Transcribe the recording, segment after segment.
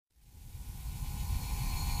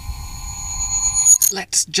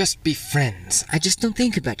Let's just be friends. I just don't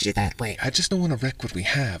think about you that way. I just don't want to wreck what we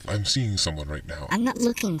have. I'm seeing someone right now. I'm not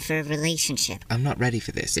looking for a relationship. I'm not ready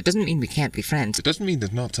for this. It doesn't mean we can't be friends. It doesn't mean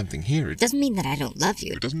there's not something here. It doesn't mean that I don't love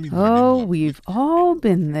you. It doesn't mean that I didn't love you. We've all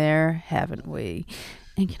been there, haven't we?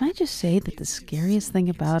 And can I just say that the scariest thing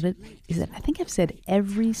about it is that I think I've said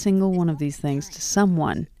every single one of these things to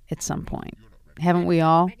someone at some point. Haven't we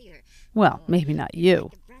all? Well, maybe not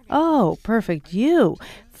you. Oh, perfect, you.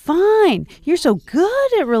 Fine. You're so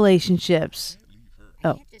good at relationships.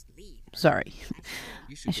 Oh, sorry.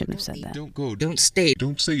 I shouldn't have said that. Don't go. Don't stay.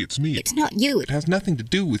 Don't say it's me. It's not you. It has nothing to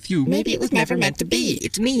do with you. Maybe it was never meant to be.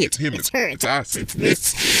 It's me. It's him. It's her. It's us. It's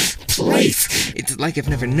this place. It's like I've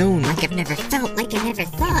never known. Like I've never felt, like I never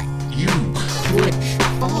thought. You. Would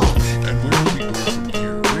fall. And where are we going from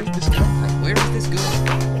here? Where did this come from? Where is this going?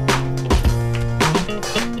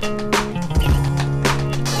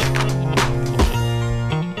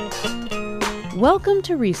 Welcome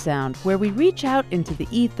to Resound, where we reach out into the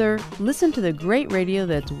ether, listen to the great radio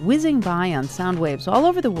that's whizzing by on sound waves all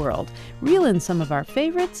over the world, reel in some of our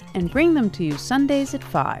favorites, and bring them to you Sundays at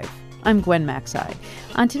 5. I'm Gwen Maxey.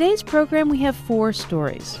 On today's program, we have 4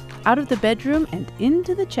 stories. Out of the bedroom and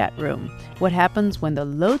into the chat room. What happens when the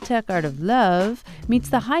low-tech art of love meets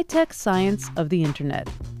the high-tech science of the internet.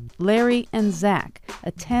 Larry and Zach,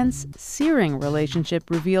 a tense, searing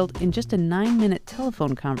relationship revealed in just a 9-minute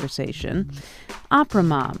telephone conversation. Opera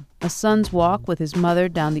Mom, a son's walk with his mother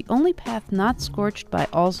down the only path not scorched by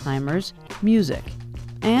Alzheimer's, music.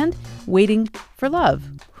 And waiting for love.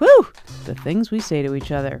 Whew! The things we say to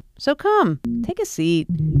each other. So come, take a seat,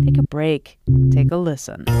 take a break, take a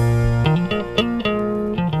listen.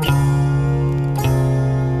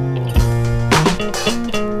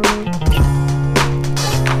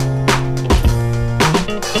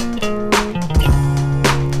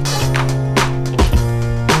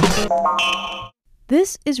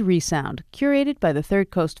 This is Resound, curated by the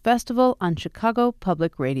Third Coast Festival on Chicago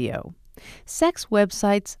Public Radio. Sex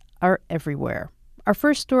websites are everywhere. Our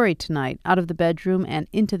first story tonight, Out of the Bedroom and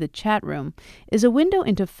Into the Chat Room, is a window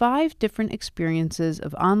into 5 different experiences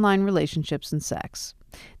of online relationships and sex.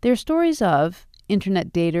 They're stories of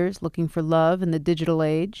internet daters looking for love in the digital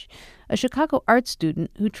age, a Chicago art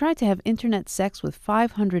student who tried to have internet sex with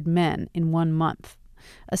 500 men in 1 month,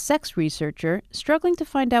 a sex researcher struggling to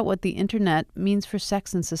find out what the internet means for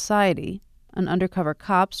sex in society, an undercover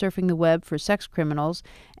cop surfing the web for sex criminals,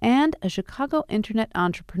 and a Chicago internet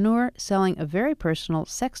entrepreneur selling a very personal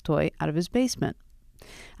sex toy out of his basement.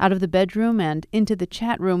 Out of the Bedroom and Into the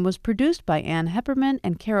Chat Room was produced by Ann Hepperman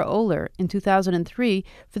and Kara Oler in 2003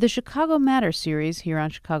 for the Chicago Matter series here on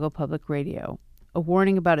Chicago Public Radio. A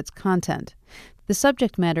warning about its content. The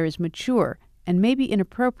subject matter is mature and may be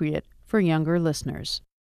inappropriate for younger listeners.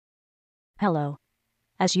 Hello.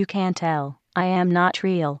 As you can tell, I am not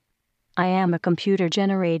real. I am a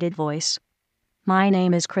computer-generated voice. My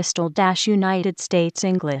name is Crystal-United States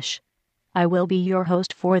English. I will be your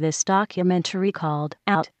host for this documentary called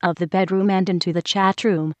Out of the Bedroom and Into the Chat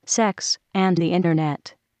Room, Sex and the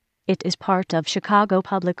Internet. It is part of Chicago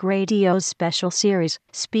Public Radio's special series,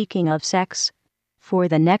 Speaking of Sex. For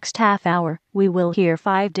the next half hour, we will hear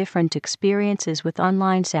 5 different experiences with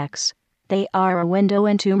online sex. They are a window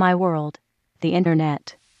into my world, the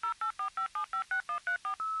Internet.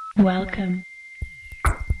 Welcome.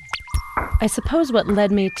 I suppose what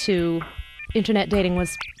led me to internet dating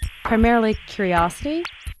was primarily curiosity.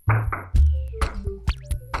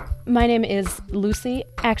 My name is Lucy.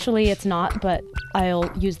 Actually, it's not, but I'll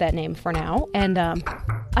use that name for now. And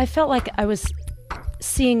I felt like I was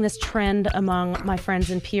seeing this trend among my friends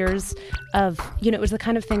and peers of, it was the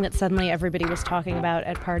kind of thing that suddenly everybody was talking about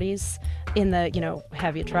at parties in the,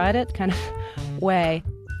 have you tried it kind of way.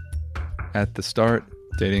 At the start,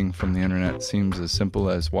 dating from the internet seems as simple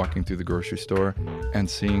as walking through the grocery store and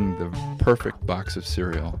seeing the perfect box of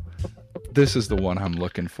cereal. This is the one I'm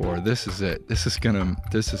looking for. This is it. This is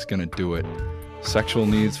gonna do it. Sexual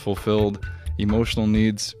needs fulfilled, emotional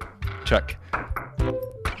needs, check.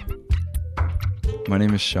 My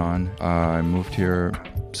name is Sean. I moved here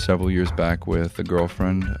several years back with a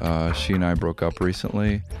girlfriend. She and I broke up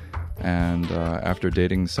recently, and after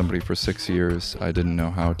dating somebody for 6 years, I didn't know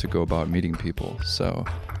how to go about meeting people, so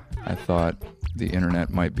I thought the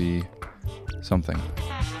internet might be something.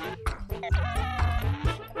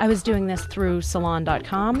 I was doing this through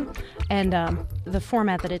salon.com, and the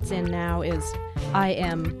format that it's in now is I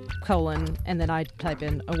am : and then I type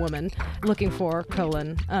in a woman, looking for :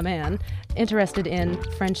 a man, interested in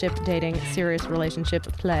friendship, dating, serious relationship,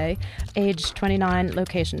 play, age 29,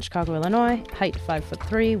 location Chicago, Illinois, height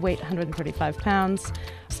 5'3", weight 135 pounds,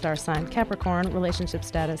 star sign Capricorn, relationship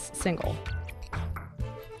status single.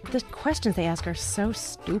 The questions they ask are so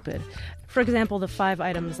stupid. For example, the 5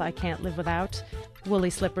 items I can't live without: woolly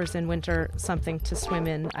slippers in winter, something to swim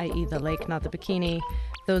in, i.e. the lake, not the bikini,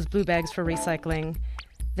 those blue bags for recycling,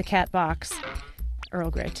 the cat box,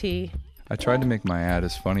 Earl Grey tea. I tried to make my ad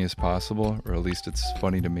as funny as possible, or at least it's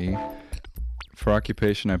funny to me. For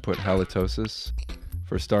occupation, I put halitosis.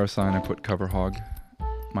 For star sign, I put cover hog.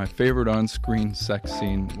 My favorite on-screen sex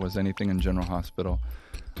scene was anything in General Hospital.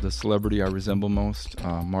 The celebrity I resemble most,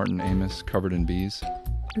 Martin Amis, covered in bees.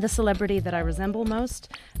 The celebrity that I resemble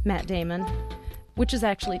most, Matt Damon, which is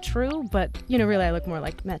actually true, but, really I look more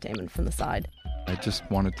like Matt Damon from the side. I just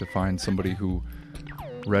wanted to find somebody who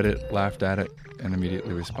read it, laughed at it, and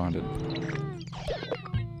immediately responded.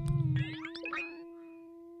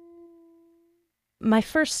 My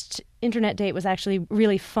first internet date was actually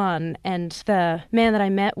really fun, and the man that I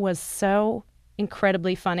met was so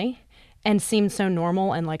incredibly funny and seemed so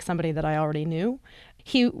normal and like somebody that I already knew.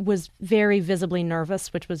 He was very visibly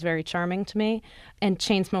nervous, which was very charming to me, and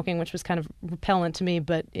chain smoking, which was kind of repellent to me,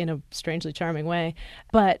 but in a strangely charming way.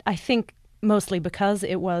 But I think mostly because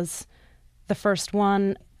it was the first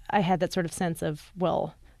one, I had that sort of sense of,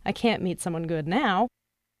 well, I can't meet someone good now.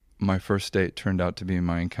 My first date turned out to be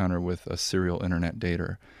my encounter with a serial internet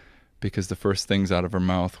dater, because the first things out of her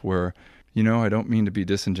mouth were, I don't mean to be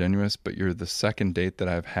disingenuous, but you're the second date that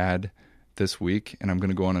I've had this week, and I'm going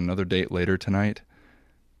to go on another date later tonight.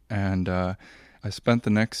 And I spent the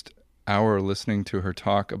next hour listening to her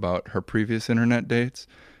talk about her previous internet dates,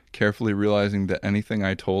 carefully realizing that anything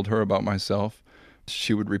I told her about myself,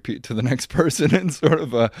 she would repeat to the next person in sort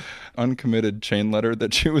of a uncommitted chain letter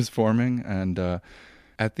that she was forming. And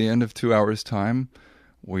at the end of 2 hours' time,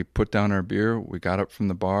 we put down our beer, we got up from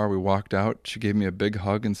the bar, we walked out. She gave me a big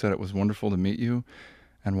hug and said it was wonderful to meet you,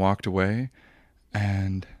 and walked away.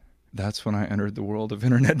 And that's when I entered the world of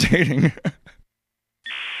internet dating.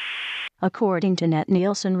 According to Net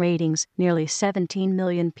Nielsen ratings, nearly 17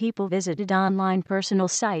 million people visited online personal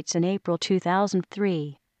sites in April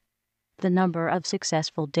 2003. The number of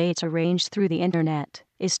successful dates arranged through the internet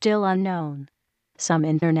is still unknown. Some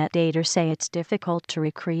internet daters say it's difficult to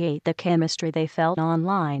recreate the chemistry they felt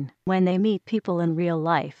online when they meet people in real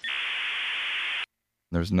life.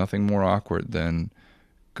 There's nothing more awkward than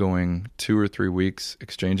going 2 or 3 weeks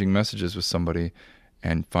exchanging messages with somebody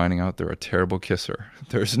and finding out they're a terrible kisser.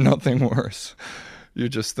 There's nothing worse. You're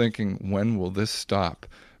just thinking, when will this stop?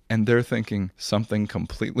 And they're thinking something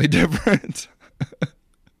completely different.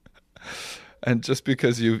 And just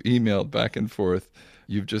because you've emailed back and forth,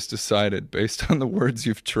 you've just decided, based on the words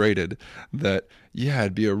you've traded, that, yeah,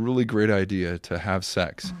 it'd be a really great idea to have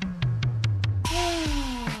sex.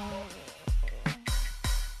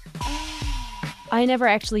 I never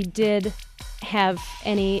actually did have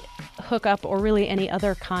any hookup or really any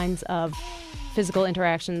other kinds of physical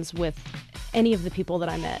interactions with any of the people that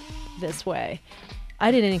I met this way.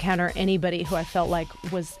 I didn't encounter anybody who I felt like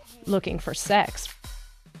was looking for sex.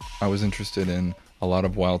 I was interested in a lot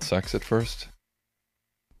of wild sex at first.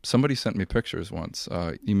 Somebody sent me pictures once,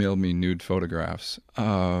 emailed me nude photographs.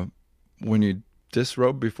 When you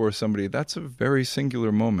disrobe before somebody, that's a very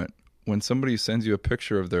singular moment. When somebody sends you a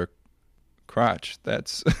picture of their crotch,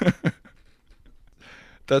 that's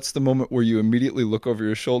that's the moment where you immediately look over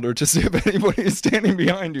your shoulder to see if anybody is standing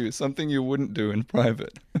behind you, something you wouldn't do in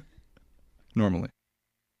private, normally.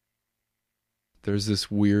 There's this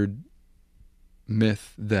weird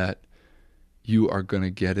myth that you are going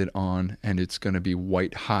to get it on and it's going to be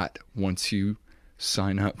white hot once you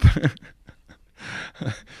sign up.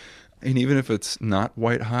 And even if it's not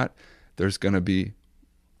white hot, there's going to be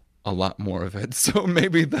a lot more of it. So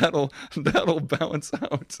maybe that'll balance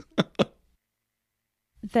out.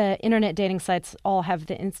 The internet dating sites all have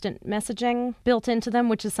the instant messaging built into them,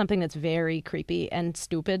 which is something that's very creepy and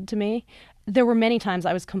stupid to me. There were many times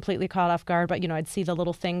I was completely caught off guard, but, I'd see the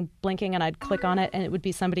little thing blinking and I'd click on it and it would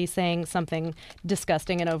be somebody saying something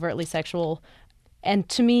disgusting and overtly sexual. And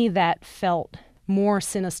to me, that felt more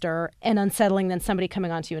sinister and unsettling than somebody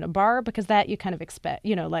coming onto you in a bar, because that you kind of expect,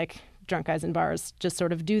 like drunk guys in bars just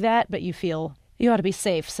sort of do that, but you feel you ought to be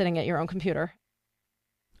safe sitting at your own computer.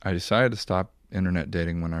 I decided to stop internet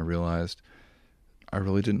dating when I realized I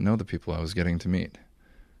really didn't know the people I was getting to meet.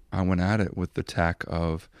 I went at it with the tack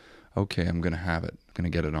of, okay, I'm going to have it. I'm going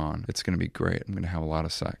to get it on. It's going to be great. I'm going to have a lot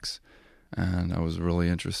of sex. And I was really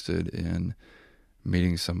interested in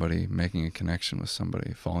meeting somebody, making a connection with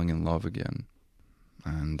somebody, falling in love again.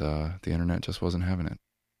 And the internet just wasn't having it.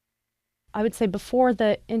 I would say before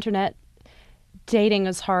the internet, dating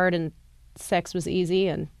was hard and sex was easy.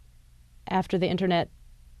 And after the internet,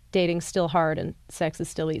 dating's still hard and sex is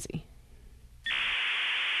still easy.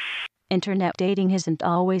 Internet dating isn't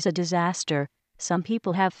always a disaster. Some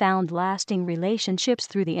people have found lasting relationships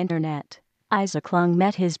through the internet. Isaac Lung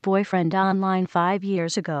met his boyfriend online 5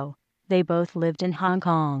 years ago. They both lived in Hong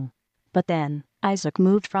Kong. But then, Isaac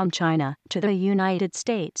moved from China to the United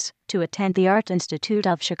States to attend the Art Institute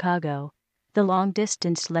of Chicago. The long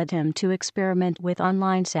distance led him to experiment with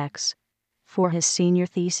online sex. For his senior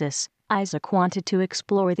thesis, Isaac wanted to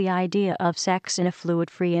explore the idea of sex in a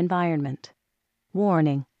fluid-free environment.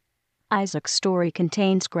 Warning: Isaac's story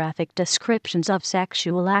contains graphic descriptions of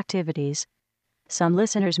sexual activities. Some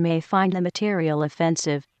listeners may find the material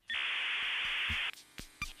offensive.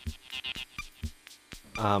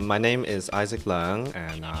 My name is Isaac Leung,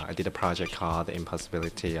 and I did a project called The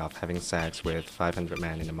Impossibility of Having Sex with 500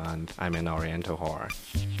 Men in a Month. I'm an Oriental whore.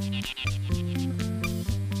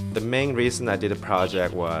 The main reason I did a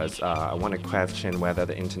project was I want to question whether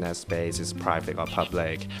the internet space is private or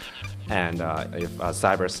public, and if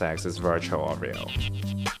cyber sex is virtual or real.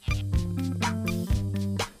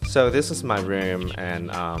 So this is my room,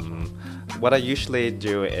 and what I usually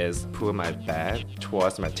do is put my bed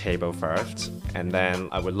towards my table first, and then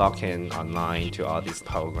I would log in online to all these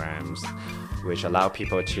programs which allow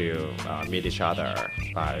people to meet each other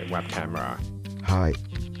by web camera. Hi,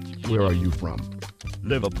 where are you from?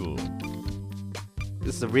 Liverpool.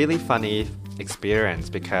 It's a really funny experience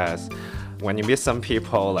because when you meet some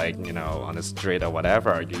people, like, on the street or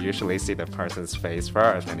whatever, you usually see the person's face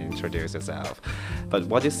first and introduce yourself. But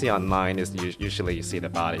what you see online is usually you see the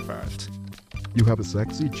body first. You have a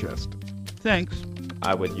sexy chest. Thanks.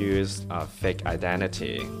 I would use a fake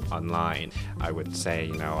identity online. I would say,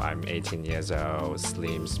 I'm 18 years old,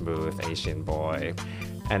 slim, smooth Asian boy.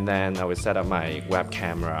 And then I would set up my web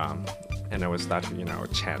camera and I would start to,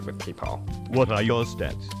 chat with people. What are your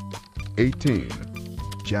stats? 18.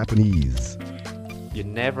 Japanese. You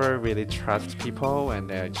never really trust people when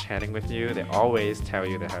they're chatting with you. They always tell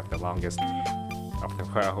you they have the longest of the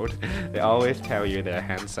world. They always tell you they're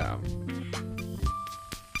handsome.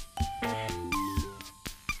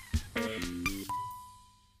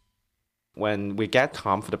 When we get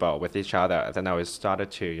comfortable with each other, then I started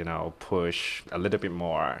to, push a little bit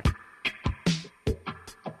more.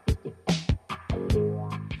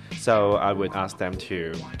 So I would ask them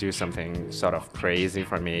to do something sort of crazy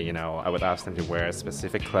for me, I would ask them to wear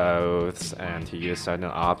specific clothes and to use certain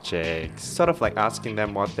objects, sort of like asking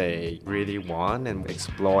them what they really want and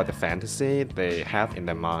explore the fantasy they have in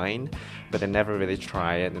their mind, but they never really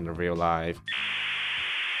try it in the real life.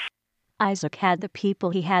 Isaac had the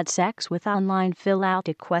people he had sex with online fill out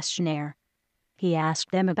a questionnaire. He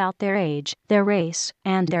asked them about their age, their race,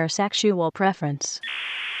 and their sexual preference.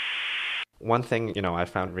 One thing, I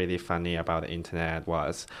found really funny about the internet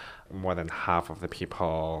was more than half of the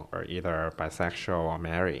people are either bisexual or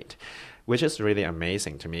married, which is really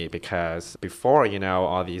amazing to me because before,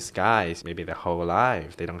 all these guys, maybe their whole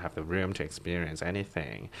life, they don't have the room to experience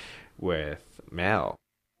anything with male.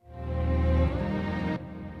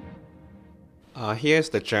 Here's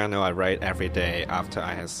the journal I write every day after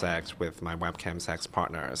I have sex with my webcam sex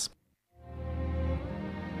partners.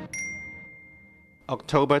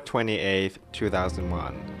 October 28th,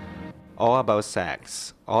 2001. All about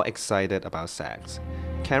sex. All excited about sex.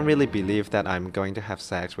 Can't really believe that I'm going to have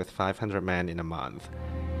sex with 500 men in a month.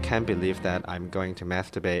 Can't believe that I'm going to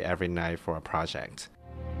masturbate every night for a project.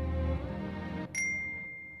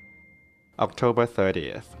 October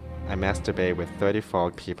 30th. I masturbate with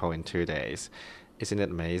 34 people in 2 days. Isn't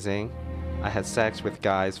it amazing? I had sex with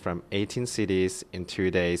guys from 18 cities in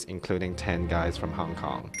 2 days, including 10 guys from Hong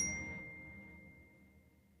Kong.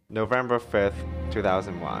 November 5th,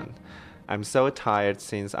 2001. I'm so tired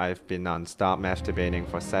since I've been non-stop masturbating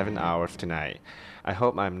for 7 hours tonight. I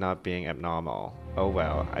hope I'm not being abnormal. Oh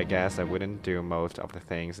well, I guess I wouldn't do most of the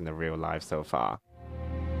things in the real life so far.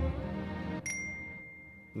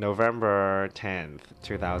 November 10th,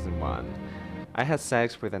 2001. I had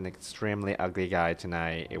sex with an extremely ugly guy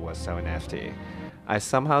tonight. It was so nasty. I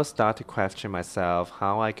somehow start to question myself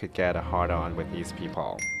how I could get a hard-on with these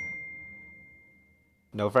people.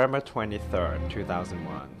 November 23rd,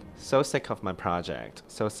 2001. So sick of my project.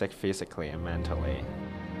 So sick physically and mentally.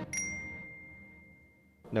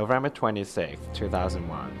 November 26th,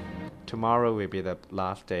 2001. Tomorrow will be the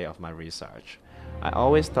last day of my research. I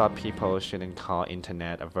always thought people shouldn't call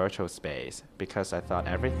internet a virtual space because I thought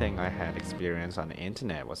everything I had experienced on the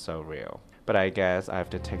internet was so real. But I guess I have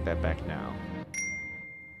to take that back now.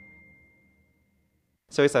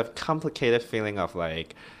 So it's a complicated feeling of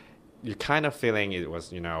like, you kind of feeling it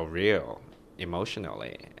was, real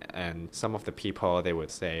emotionally. And some of the people, they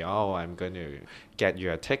would say, oh, I'm going to get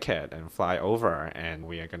you a ticket and fly over and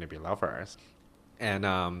we are going to be lovers. And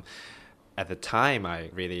at the time, I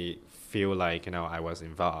really feel like, I was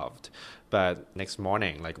involved. But next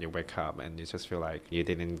morning, like, you wake up and you just feel like you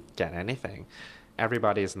didn't get anything.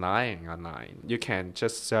 Everybody is lying online. You can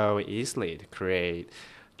just so easily create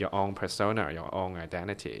your own persona, your own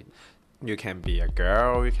identity. You can be a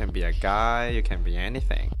girl, you can be a guy, you can be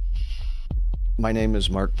anything. My name is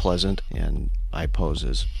Mark Pleasant, and I pose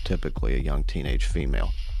as typically a young teenage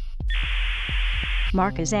female.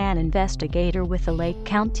 Mark is an investigator with the Lake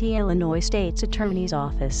County, Illinois State's Attorney's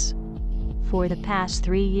Office. For the past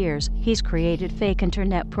 3 years, he's created fake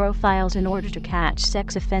internet profiles in order to catch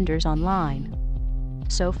sex offenders online.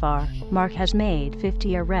 So far, Mark has made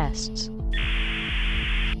 50 arrests.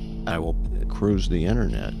 I will cruise the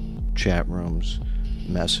internet, chat rooms,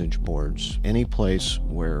 message boards, any place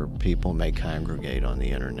where people may congregate on the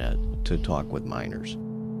internet to talk with minors.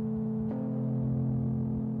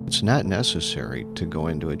 It's not necessary to go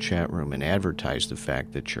into a chat room and advertise the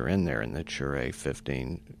fact that you're in there and that you're a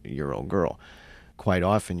 15-year-old girl. Quite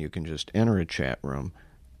often you can just enter a chat room,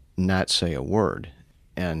 not say a word,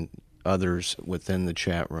 and others within the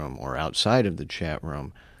chat room or outside of the chat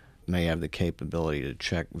room may have the capability to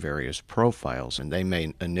check various profiles, and they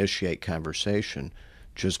may initiate conversation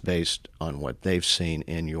just based on what they've seen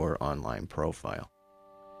in your online profile.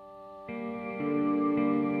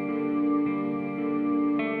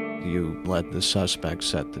 You let the suspect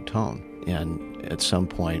set the tone, and at some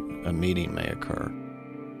point a meeting may occur.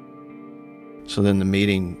 So then the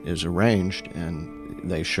meeting is arranged, and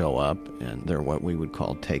they show up, and they're what we would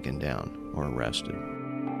call taken down or arrested.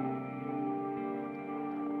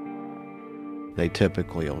 They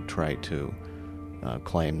typically will try to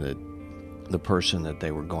claim that the person that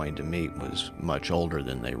they were going to meet was much older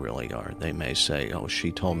than they really are. They may say, "Oh,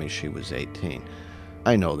 she told me she was 18.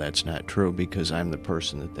 I know that's not true because I'm the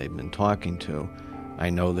person that they've been talking to. I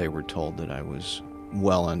know they were told that I was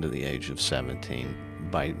well under the age of 17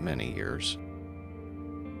 by many years.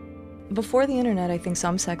 Before the internet, I think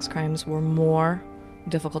some sex crimes were more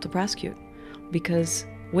difficult to prosecute because,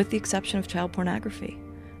 with the exception of child pornography,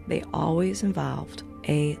 they always involved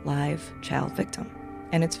a live child victim.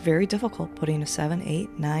 And it's very difficult putting a 7,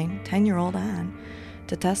 8, 9, 10-year-old on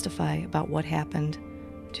to testify about what happened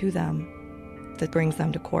to them that brings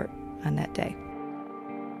them to court on that day.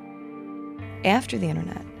 After the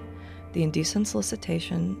internet, the indecent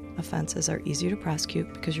solicitation offenses are easier to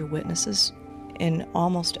prosecute because your witness is, in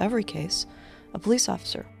almost every case, a police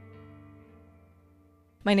officer.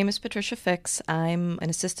 My name is Patricia Fix. I'm an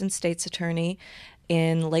assistant state's attorney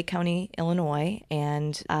in Lake County, Illinois,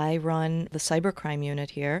 and I run the cybercrime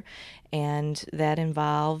unit here, and that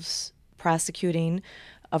involves prosecuting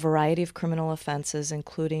a variety of criminal offenses,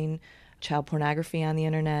 including child pornography on the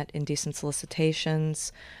internet, indecent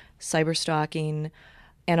solicitations, cyberstalking,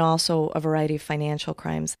 and also a variety of financial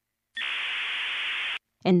crimes.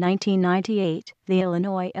 In 1998, the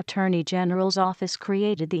Illinois Attorney General's office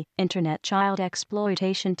created the Internet Child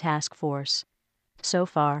Exploitation Task Force. So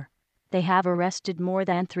far, they have arrested more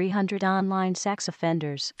than 300 online sex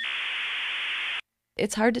offenders.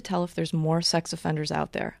 It's hard to tell if there's more sex offenders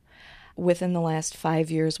out there. Within the last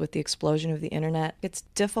 5 years, with the explosion of the internet, it's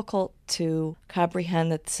difficult to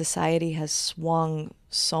comprehend that society has swung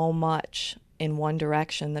so much in one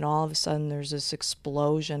direction that all of a sudden there's this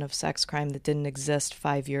explosion of sex crime that didn't exist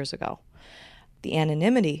 5 years ago. The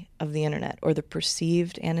anonymity of the internet, or the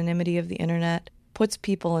perceived anonymity of the internet, puts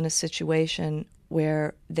people in a situation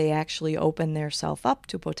where they actually open themselves up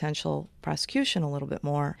to potential prosecution a little bit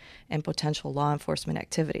more and potential law enforcement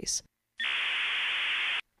activities.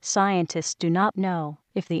 Scientists do not know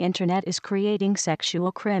if the internet is creating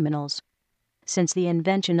sexual criminals. Since the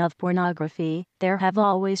invention of pornography, there have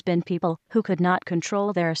always been people who could not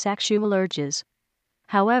control their sexual urges.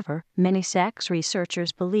 However, many sex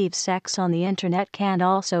researchers believe sex on the internet can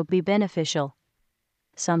also be beneficial.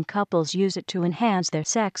 Some couples use it to enhance their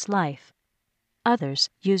sex life. Others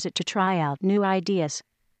use it to try out new ideas.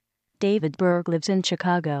 David Berg lives in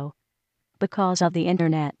Chicago. Because of the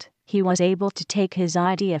internet, he was able to take his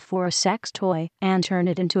idea for a sex toy and turn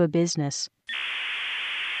it into a business.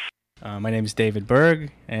 My name is David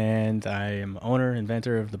Berg, and I am owner,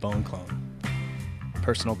 inventor of the Bone Clone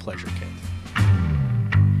personal pleasure kit.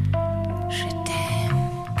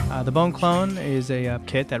 The Bone Clone is a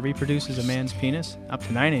kit that reproduces a man's penis up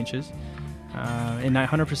to 9 inches in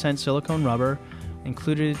 100% silicone rubber.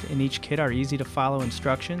 Included in each kit are easy-to-follow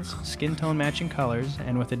instructions, skin tone matching colors,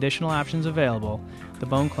 and with additional options available, the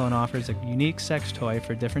Bone Clone offers a unique sex toy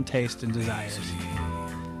for different tastes and desires.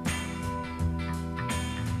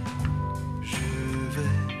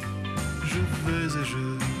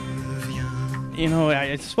 You know,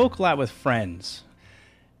 I spoke a lot with friends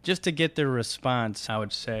Just to get their response, I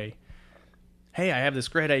would say, hey, I have this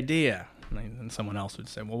great idea. And someone else would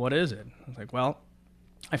say, well, what is it? I was like, well,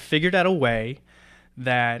 I figured out a way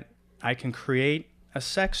that I can create a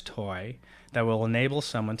sex toy that will enable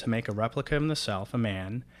someone to make a replica of themselves, a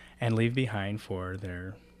man, and leave behind for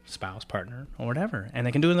their spouse, partner, or whatever. And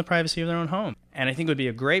they can do it in the privacy of their own home. And I think it would be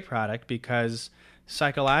a great product because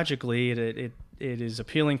psychologically it is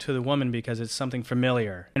appealing to the woman because it's something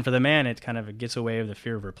familiar. And for the man, it kind of gets away with the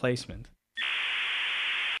fear of replacement.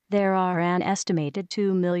 There are an estimated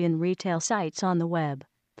 2 million retail sites on the web.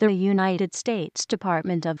 The United States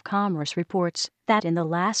Department of Commerce reports that in the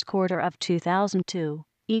last quarter of 2002,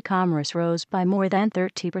 e-commerce rose by more than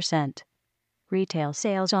 30%. Retail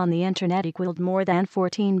sales on the internet equaled more than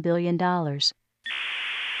 $14 billion.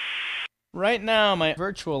 Right now, my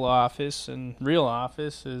virtual office and real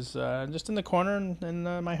office is just in the corner in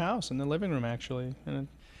my house, in the living room, actually. And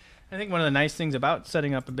I think one of the nice things about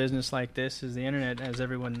setting up a business like this is the internet, as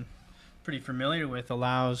everyone pretty familiar with,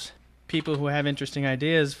 allows people who have interesting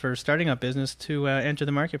ideas for starting up business to enter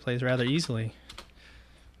the marketplace rather easily.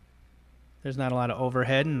 There's not a lot of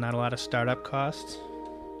overhead and not a lot of startup costs.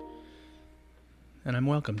 And I'm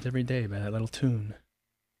welcomed every day by that little tune.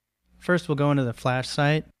 First, we'll go into the Flash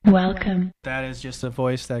site. Welcome. That is just a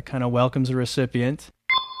voice that kind of welcomes a recipient.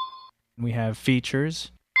 We have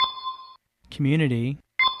features, community,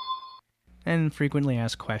 and frequently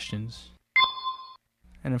asked questions.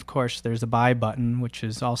 And of course, there's the buy button, which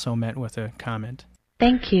is also met with a comment.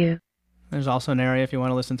 Thank you. There's also an area if you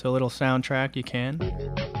want to listen to a little soundtrack, you can.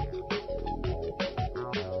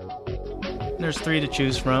 There's 3 to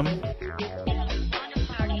choose from.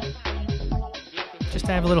 Just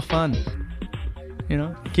to have a little fun, you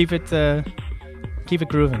know, keep it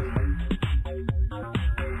grooving.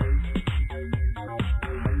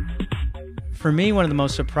 For me, one of the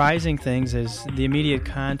most surprising things is the immediate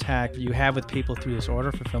contact you have with people through this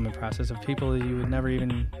order fulfillment process of people that you would never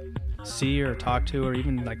even see or talk to or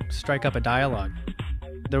even like strike up a dialogue.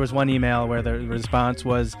 There was one email where the response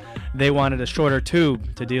was they wanted a shorter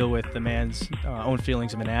tube to deal with the man's own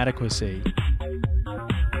feelings of inadequacy.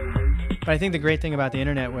 But I think the great thing about the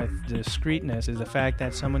internet with discreetness is the fact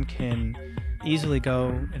that someone can easily go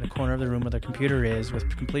in a corner of the room where their computer is with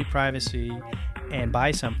complete privacy and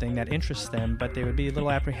buy something that interests them, but they would be a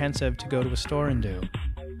little apprehensive to go to a store and do.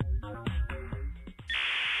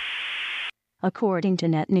 According to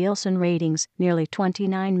Net Nielsen ratings, nearly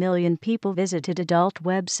 29 million people visited adult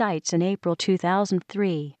websites in April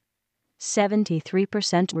 2003.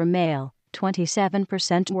 73% were male,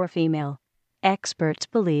 27% were female. Experts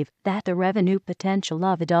believe that the revenue potential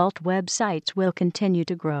of adult websites will continue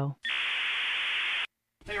to grow.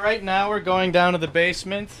 Hey, right now we're going down to the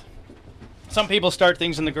basement. Some people start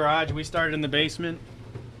things in the garage. We started in the basement.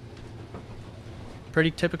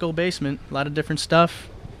 Pretty typical basement. A lot of different stuff.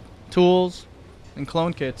 Tools and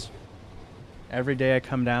clone kits. Every day I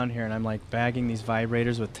come down here and I'm like bagging these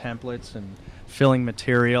vibrators with templates and filling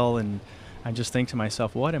material, and I just think to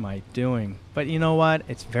myself, what am I doing? But you know what?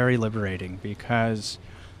 It's very liberating because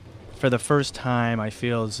for the first time I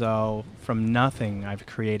feel as though from nothing I've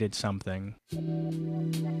created something.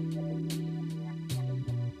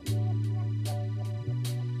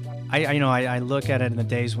 I look at it in the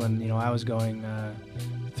days when, I was going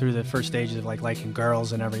through the first stages of liking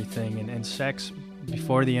girls and everything, and sex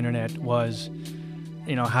before the internet was,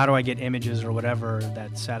 how do I get images or whatever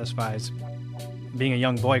that satisfies being a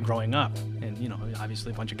young boy growing up. And,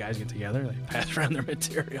 obviously a bunch of guys get together, they pass around their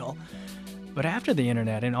material. But after the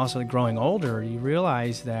internet and also growing older, you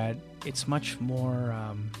realize that it's much more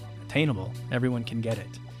attainable. Everyone can get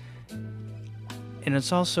it. And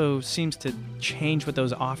it also seems to change what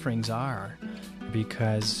those offerings are,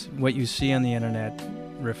 because what you see on the internet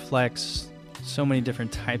reflects so many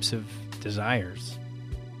different types of desires.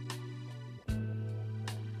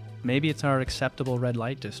 Maybe it's our acceptable red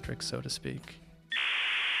light district, so to speak.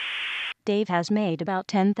 Dave has made about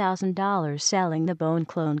 $10,000 selling the bone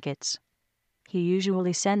clone kits. He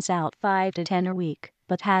usually sends out 5 to 10 a week,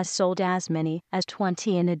 but has sold as many as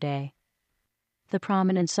 20 in a day. The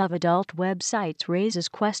prominence of adult websites raises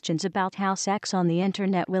questions about how sex on the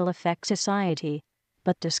internet will affect society,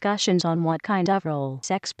 but discussions on what kind of role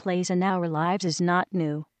sex plays in our lives is not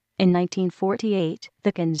new. In 1948,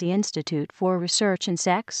 the Kinsey Institute for Research in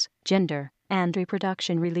Sex, Gender, and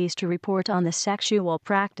Reproduction released a report on the sexual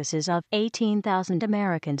practices of 18,000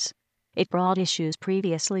 Americans. It brought issues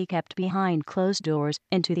previously kept behind closed doors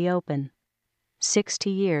into the open. 60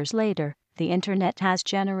 years later, the internet has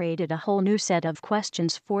generated a whole new set of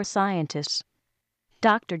questions for scientists.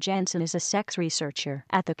 Dr. Jensen is a sex researcher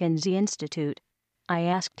at the Kinsey Institute. I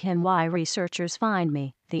asked him why researchers find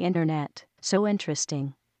me the internet so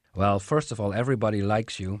interesting? Well, first of all, everybody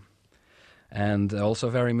likes you, and also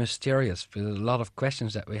very mysterious. There's a lot of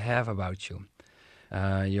questions that we have about you.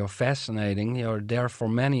 You're fascinating. You're there for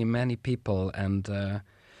many, many people, and a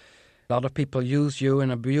lot of people use you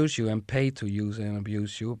and abuse you and pay to use and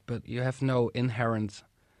abuse you, but you have no inherent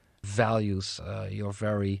values. You're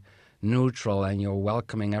very neutral, and you're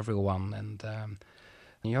welcoming everyone, and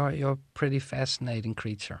you're a pretty fascinating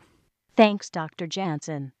creature. Thanks, Dr.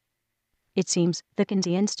 Jansen. It seems the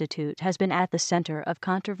Kinsey Institute has been at the center of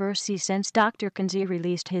controversy since Dr. Kinsey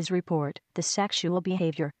released his report, The Sexual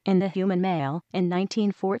Behavior in the Human Male, in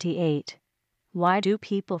 1948. Why do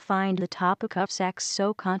people find the topic of sex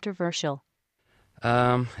so controversial?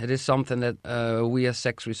 It is something that we as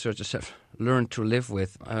sex researchers have learned to live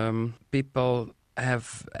with. People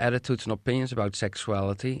have attitudes and opinions about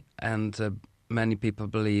sexuality, and many people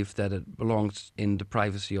believe that it belongs in the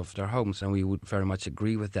privacy of their homes, and we would very much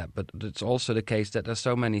agree with that. But it's also the case that there's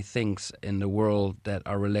so many things in the world that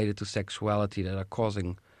are related to sexuality that are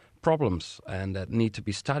causing problems and that need to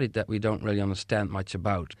be studied that we don't really understand much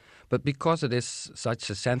about. But because it is such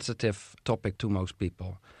a sensitive topic to most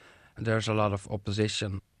people, there's a lot of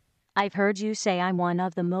opposition. I've heard you say I'm one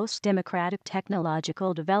of the most democratic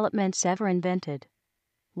technological developments ever invented.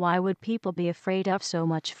 Why would people be afraid of so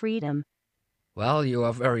much freedom? Well, you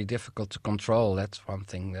are very difficult to control, that's one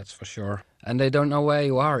thing, that's for sure. And they don't know where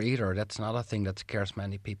you are either. That's another thing that scares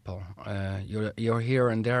many people. You're here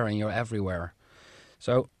and there and you're everywhere.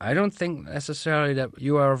 So I don't think necessarily that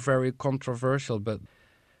you are very controversial, but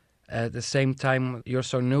at the same time, you're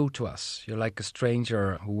so new to us. You're like a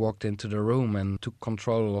stranger who walked into the room and took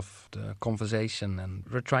control of the conversation, and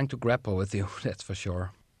we're trying to grapple with you, that's for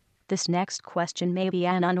sure. This next question may be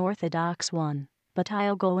an unorthodox one, but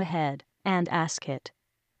I'll go ahead and ask it.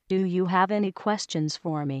 Do you have any questions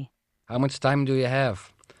for me? How much time do you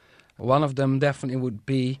have? One of them definitely would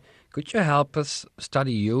be, could you help us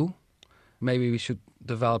study you? Maybe we should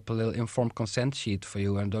develop a little informed consent sheet for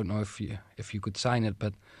you. I don't know if you could sign it,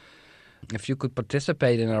 but if you could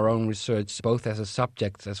participate in our own research, both as a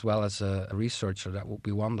subject as well as a researcher, that would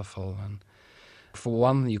be wonderful. And for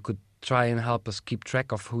one, you could try and help us keep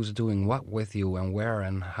track of who's doing what with you and where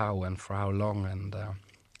and how and for how long, and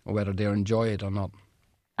whether they enjoy it or not.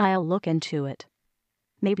 I'll look into it.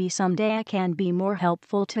 Maybe someday I can be more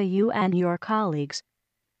helpful to you and your colleagues.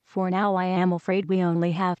 For now, I am afraid we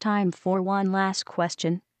only have time for one last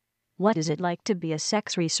question. What is it like to be a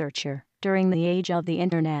sex researcher during the age of the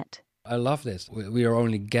internet? I love this. We are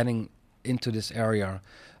only getting into this area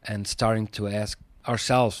and starting to ask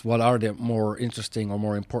ourselves, what are the more interesting or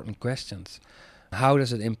more important questions? How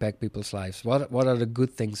does it impact people's lives? What are the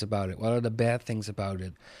good things about it? What are the bad things about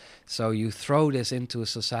it? So you throw this into a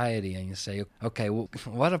society and you say, okay, well,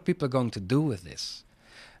 what are people going to do with this?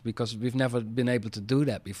 Because we've never been able to do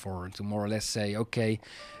that before, to more or less say, okay,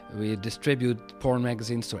 we distribute porn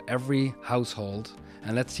magazines to every household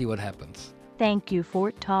and let's see what happens. Thank you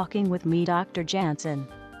for talking with me, Dr. Jansen.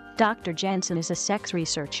 Dr. Jansen is a sex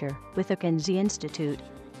researcher with the Kinsey Institute.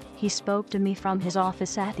 He spoke to me from his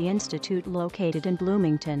office at the Institute located in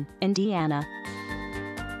Bloomington, Indiana.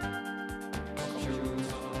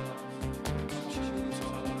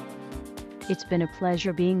 It's been a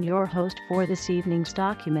pleasure being your host for this evening's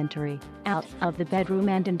documentary, Out of the Bedroom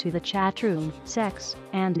and Into the Chat Room, Sex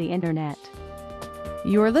and the Internet.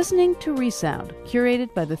 You are listening to Resound,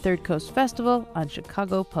 curated by the Third Coast Festival on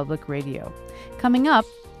Chicago Public Radio. Coming up,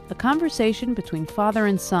 a conversation between father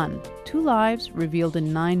and son, 2 lives revealed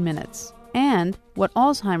in 9 minutes, and what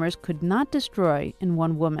Alzheimer's could not destroy in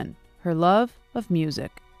one woman, her love of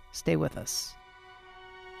music. Stay with us.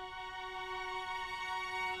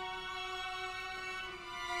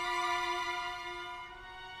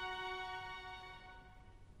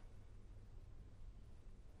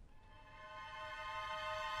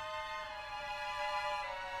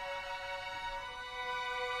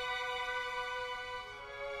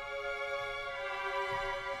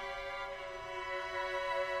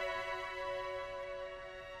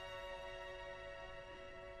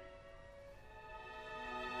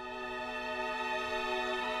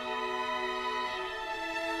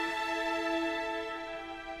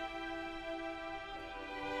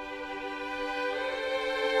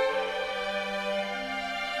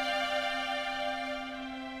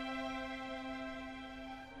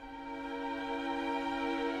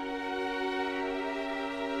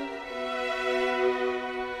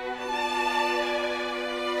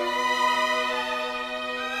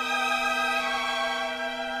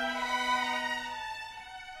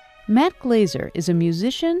 Matt Glazer is a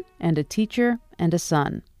musician and a teacher and a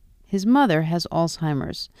son. His mother has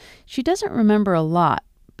Alzheimer's. She doesn't remember a lot,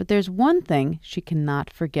 but there's one thing she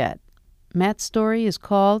cannot forget. Matt's story is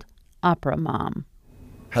called Opera Mom.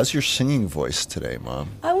 How's your singing voice today, Mom?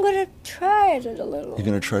 I'm going to try it a little. You're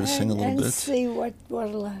going to try to sing a little bit? And see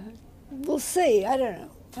what'll happen. We'll see. I don't know.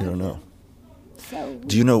 You don't know. So.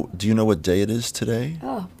 Do you know what day it is today?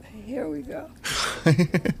 Oh, here we go.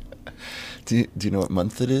 Do you know what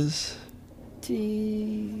month it is?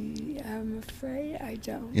 I'm afraid I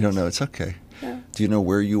don't. You don't know. It's okay. No. Do you know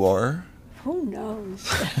where you are? Who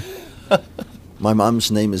knows? My mom's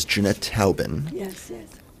name is Jeanette Taubin. Yes.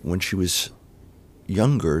 When she was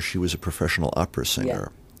younger, she was a professional opera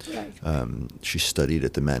singer. Yeah, right. She studied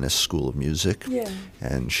at the Mannes School of Music,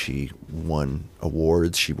 and she won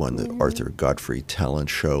awards. She won the Arthur Godfrey Talent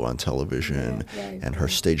Show on television, and her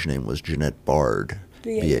stage name was Jeanette Bard.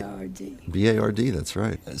 B-A-R-D. B-A-R-D, that's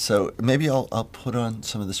right. So maybe I'll put on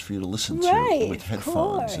some of this for you to listen to with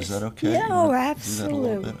headphones. Is that okay? Yeah, absolutely. Do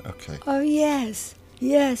that a little bit? Okay. Oh, yes.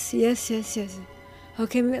 Yes.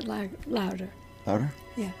 Okay, a bit louder. Louder?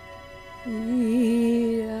 Yeah.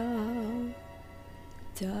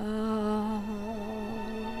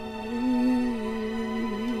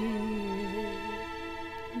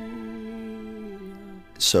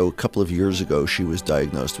 So a couple of years ago, she was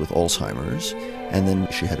diagnosed with Alzheimer's, and then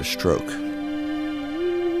she had a stroke.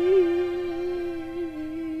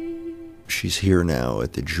 She's here now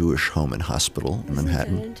at the Jewish Home and Hospital in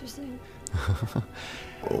Manhattan. Isn't that interesting?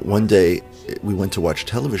 One day, we went to watch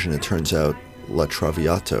television. It turns out La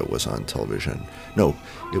Traviata was on television. No,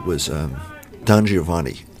 it was Don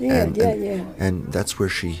Giovanni. Yeah. And that's where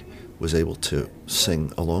she was able to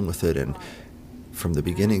sing along with it, and from the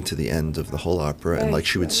beginning to the end of the whole opera, and like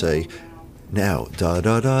she would say, now,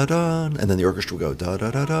 da-da-da-da, and then the orchestra would go,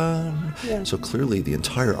 da-da-da-da. Yeah. So clearly the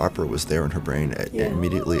entire opera was there in her brain,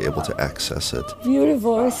 immediately able to access it.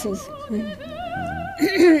 Beautiful voices.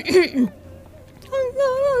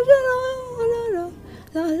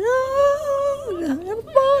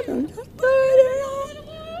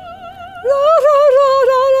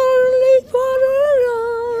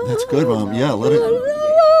 That's good, Mom. Yeah, let it...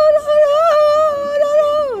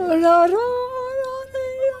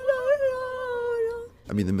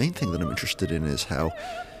 I mean, the main thing that I'm interested in is how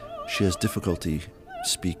she has difficulty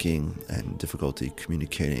speaking and difficulty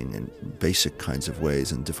communicating in basic kinds of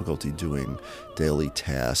ways and difficulty doing daily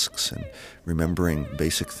tasks and remembering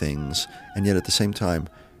basic things. And yet at the same time,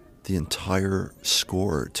 the entire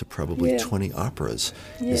score to probably 20 operas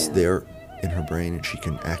is there in her brain, and she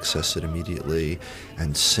can access it immediately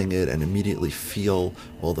and sing it and immediately feel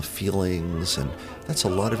all the feelings. And that's a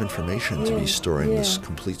lot of information to be storing this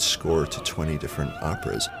complete score to 20 different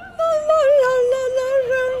operas.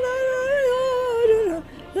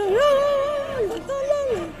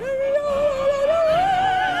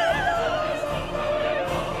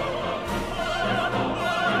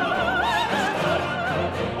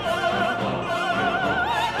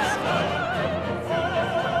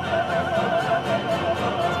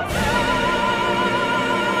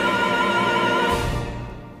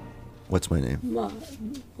 What's my name?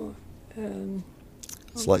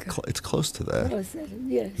 It's it's close to that.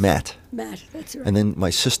 Yes. Matt. Matt, that's right. And then my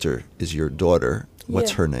sister is your daughter.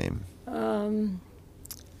 What's her name?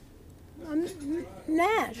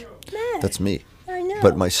 Matt. That's me. I know.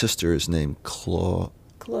 But my sister is named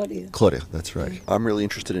Claudia. Claudia, that's right. I'm really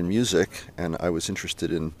interested in music, and I was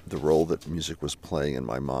interested in the role that music was playing in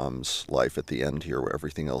my mom's life at the end here, where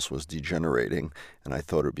everything else was degenerating, and I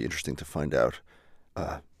thought it would be interesting to find out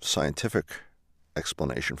scientific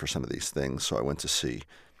explanation for some of these things. So I went to see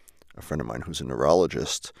a friend of mine who's a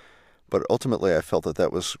neurologist, but ultimately I felt that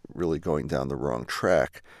that was really going down the wrong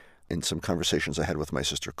track. In some conversations I had with my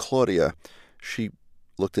sister Claudia, she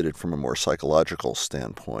looked at it from a more psychological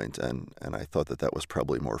standpoint, and I thought that that was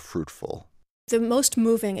probably more fruitful. The most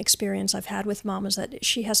moving experience I've had with Mom is that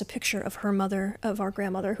she has a picture of her mother, of our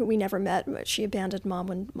grandmother, who we never met, but she abandoned Mom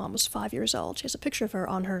when Mom was 5 years old. She has a picture of her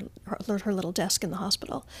on her little desk in the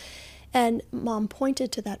hospital. And Mom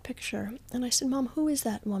pointed to that picture, and I said, "Mom, who is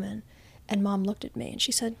that woman?" And Mom looked at me, and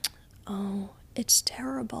she said, "Oh, it's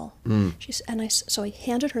terrible." So I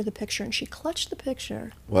handed her the picture, and she clutched the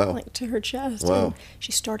picture to her chest, and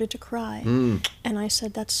she started to cry. And I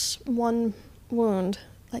said, "That's one wound,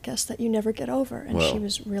 I guess, that you never get over." And she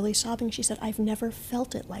was really sobbing. She said, "I've never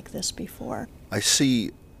felt it like this before." I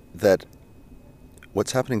see that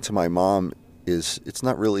what's happening to my mom is it's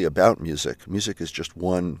not really about music. Music is just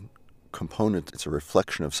one component. It's a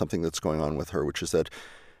reflection of something that's going on with her, which is that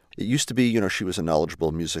it used to be, she was a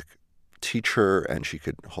knowledgeable music teacher, and she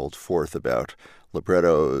could hold forth about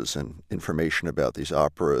librettos and information about these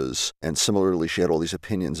operas. And similarly, she had all these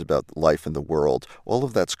opinions about life and the world. All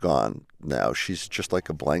of that's gone. now. She's just like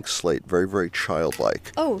a blank slate, very, very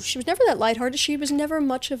childlike. Oh, she was never that lighthearted. She was never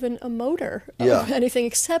much of an emoter Yeah. of anything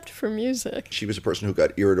except for music. She was a person who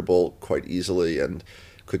got irritable quite easily and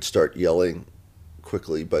could start yelling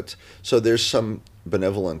quickly. But so there's some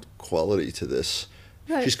benevolent quality to this.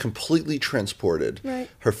 Right. She's completely transported. Right.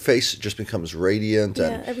 Her face just becomes radiant. Yeah,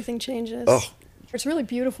 And everything changes. Oh. It's really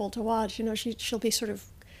beautiful to watch. You know, she'll be sort of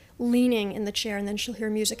leaning in the chair, and then she'll hear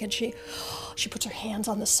music, and she puts her hands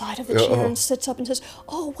on the side of the chair and sits up and says,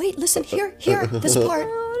 "Oh, wait, listen, here, this part."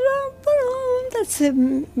 That's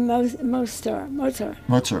Mozart.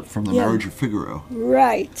 Mozart from The Yeah. Marriage of Figaro.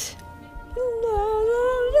 Right.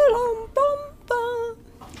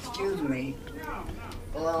 Excuse me.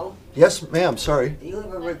 Hello? Yes, ma'am, sorry. Do you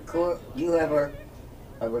have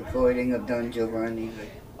a recording of Don Giovanni?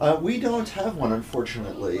 We don't have one,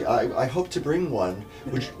 unfortunately. I hope to bring one.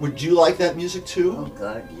 Would you like that music too? Oh,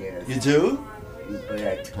 God, yes. You do? You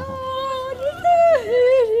bet.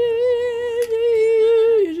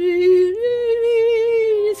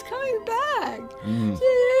 It's coming back.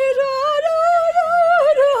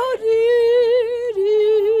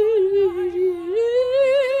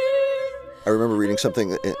 I remember reading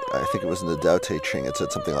something, I think it was in the Tao Te Ching, it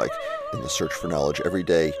said something like, in the search for knowledge, every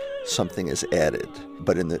day something is added.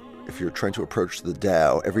 But if you're trying to approach the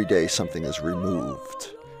Tao, every day something is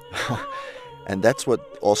removed. And that's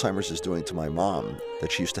what Alzheimer's is doing to my mom,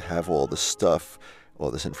 that she used to have all this stuff, all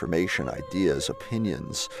this information, ideas,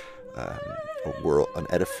 opinions, an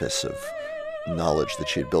edifice of knowledge that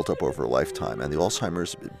she had built up over a lifetime. And the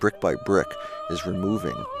Alzheimer's, brick by brick, is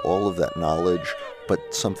removing all of that knowledge,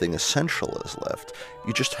 but something essential is left.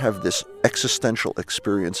 You just have this existential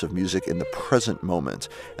experience of music in the present moment,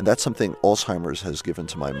 and that's something Alzheimer's has given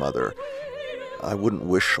to my mother. I wouldn't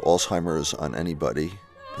wish Alzheimer's on anybody.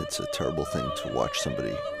 It's a terrible thing to watch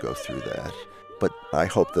somebody go through that. But I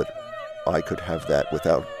hope that I could have that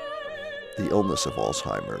without the illness of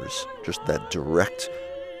Alzheimer's, just that direct,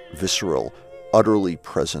 visceral, utterly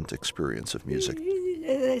present experience of music.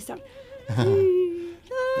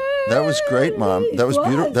 That was great, Mom. That was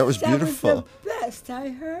beautiful. That was beautiful. That was the best I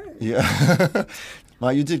heard. Yeah. Ma,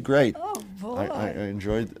 you did great. Oh, boy. I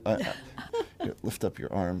enjoyed. Here, lift up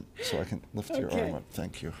your arm so I can lift your arm up.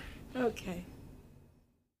 Thank you. Okay.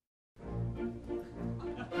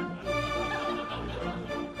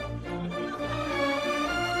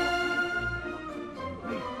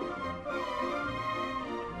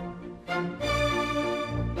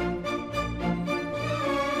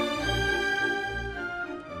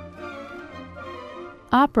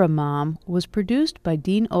 Opera Mom was produced by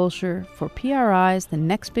Dean Olsher for PRI's The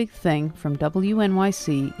Next Big Thing from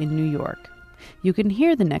WNYC in New York. You can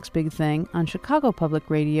hear The Next Big Thing on Chicago Public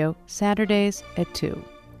Radio Saturdays at 2.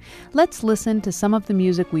 Let's listen to some of the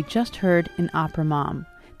music we just heard in Opera Mom.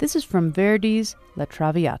 This is from Verdi's La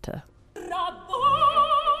Traviata.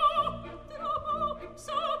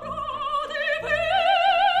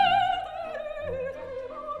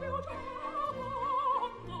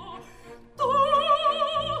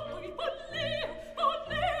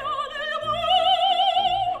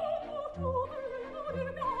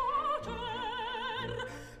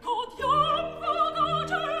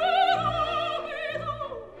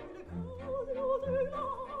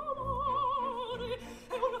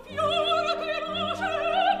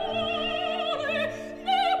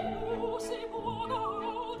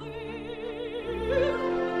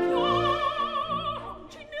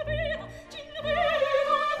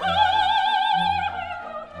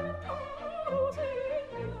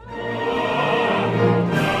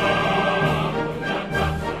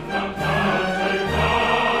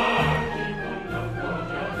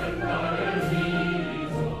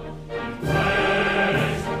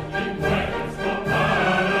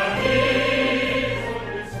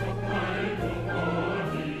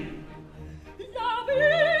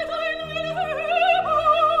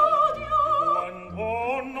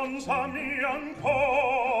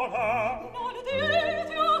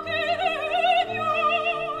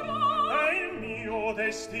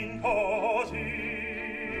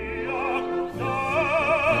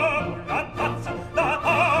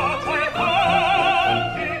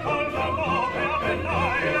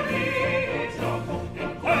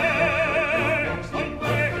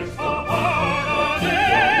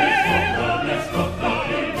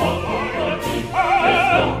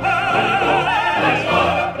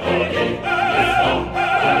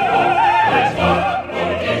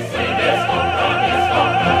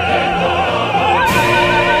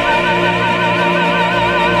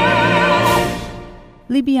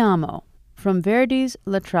 Libiamo from Verdi's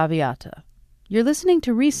La Traviata. You're listening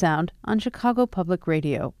to Resound on Chicago Public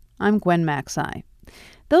Radio. I'm Gwen Macsai.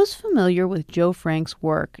 Those familiar with Joe Frank's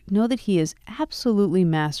work know that he is absolutely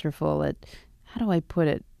masterful at, how do I put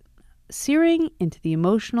it, searing into the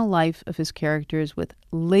emotional life of his characters with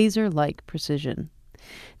laser-like precision.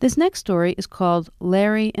 This next story is called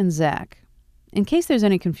Larry and Zach. In case there's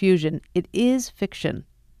any confusion, it is fiction,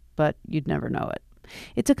 but you'd never know it.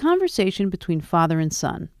 It's a conversation between father and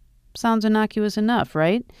son. Sounds innocuous enough,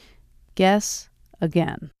 right? Guess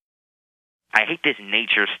again. I hate this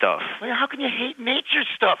nature stuff. Well, how can you hate nature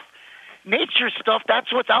stuff? Nature stuff,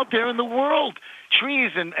 that's what's out there in the world.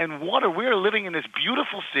 Trees and water. We're living in this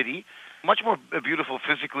beautiful city, much more beautiful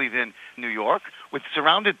physically than New York,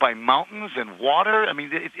 surrounded by mountains and water. I mean,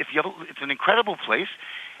 it's an incredible place,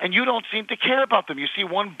 and you don't seem to care about them. You see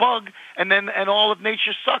one bug, and all of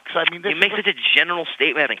nature sucks. I mean, you make such a general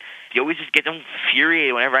statement. I think you always just get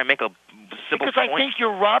infuriated whenever I make a simple because point. I think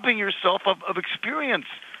you're robbing yourself of experience.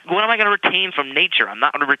 What am I going to retain from nature? I'm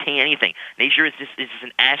not going to retain anything. Nature is just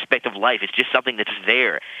an aspect of life. It's just something that's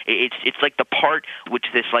there. It's like the part which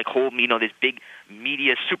this like whole this big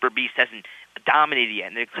media super beast hasn't dominated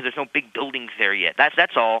yet, because there's no big buildings there yet.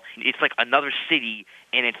 That's all. It's like another city,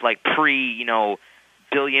 and it's like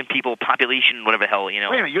billion people population, whatever the hell, Wait a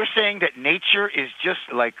minute, you're saying that nature is just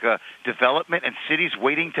like development and cities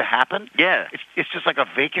waiting to happen? Yeah. It's just like a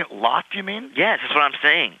vacant lot, you mean? Yes, that's what I'm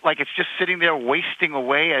saying. Like it's just sitting there wasting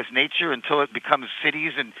away as nature until it becomes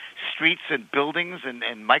cities and streets and buildings and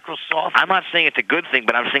Microsoft? I'm not saying it's a good thing,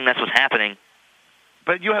 but I'm saying that's what's happening.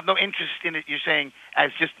 But you have no interest in it, you're saying, as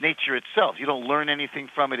just nature itself. You don't learn anything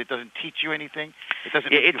from it. It doesn't teach you anything. It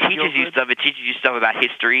doesn't make you feel teaches you good. stuff. It teaches you stuff about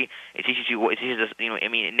history. It teaches us, I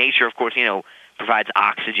mean, nature, of course, provides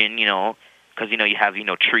oxygen, because, you have,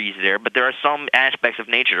 trees there. But there are some aspects of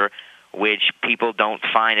nature which people don't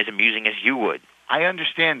find as amusing as you would. I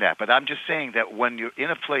understand that, but I'm just saying that when you're in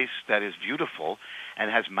a place that is beautiful and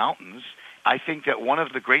has mountains, I think that one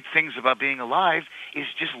of the great things about being alive is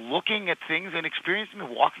just looking at things and experiencing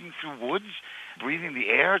them, walking through woods, breathing the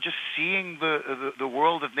air, just seeing the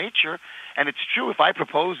world of nature. And it's true, if I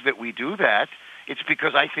propose that we do that, it's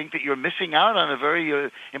because I think that you're missing out on a very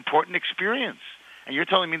important experience. And you're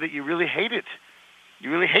telling me that you really hate it. You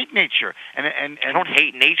really hate nature. And I don't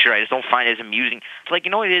hate nature. I just don't find it as amusing. It's like,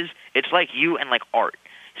 what it is? It's like you and like art.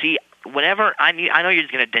 See, whenever I know you're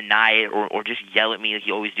just gonna deny it or just yell at me like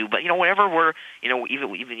you always do, but whenever we're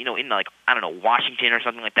even in like I don't know Washington or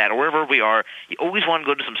something like that or wherever we are, you always want to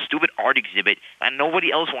go to some stupid art exhibit and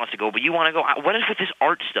nobody else wants to go, but you want to go. What is with this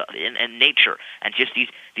art stuff and nature and just these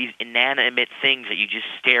inanimate things that you just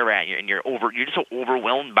stare at and you're just so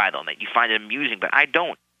overwhelmed by them that you find it amusing, but I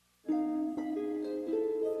don't.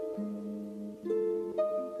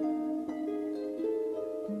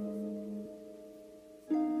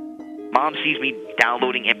 Mom sees me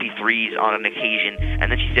downloading MP3s on an occasion,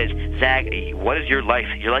 and then she says, Zach, what is your life?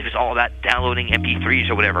 Your life is all about downloading MP3s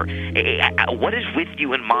or whatever. What is with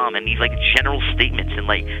you and Mom and these like general statements and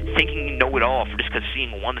like thinking you know it all for just because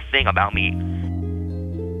seeing one thing about me?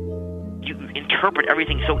 You interpret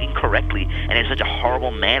everything so incorrectly and in such a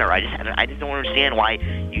horrible manner. I just don't understand why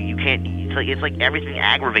you can't. It's like everything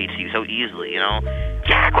aggravates you so easily,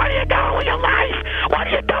 Zach, what are you doing with your life? What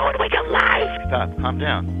are you doing with your life? Stop. Calm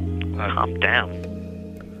down. Calm down.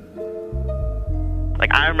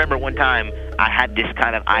 Like, I remember one time I had this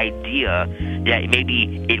kind of idea that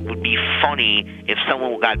maybe it would be funny if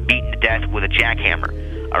someone got beaten to death with a jackhammer.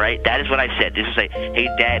 All right? That is what I said. This is like, hey,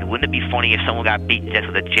 Dad, wouldn't it be funny if someone got beaten to death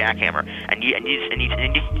with a jackhammer? And you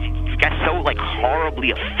got so, like, horribly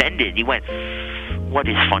offended. You went, what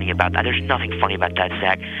is funny about that? There's nothing funny about that,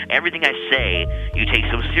 Zach. Everything I say, you take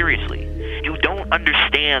so seriously. You don't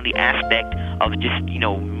understand the aspect of just,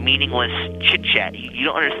 meaningless chit-chat. You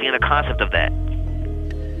don't understand the concept of that.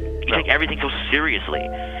 You take everything so seriously.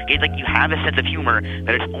 It's like you have a sense of humor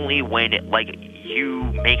that it's only when, you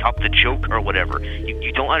make up the joke or whatever.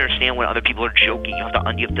 You don't understand when other people are joking. You have to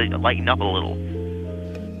lighten up a little.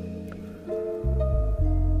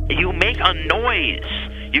 You make a noise.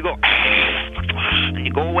 You go, and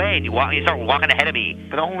you go away, and you start walking ahead of me.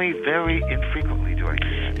 But only very infrequently do I do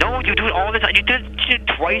that. No, you do it all the time. You did it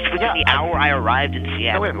twice within the hour I arrived in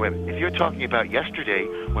Seattle. No, wait. If you're talking about yesterday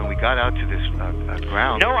when we got out to this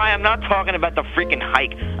ground... No, I am not talking about the freaking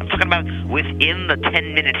hike. I'm talking about within the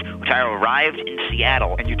 10 minutes which I arrived in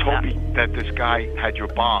Seattle. And you told me that this guy had your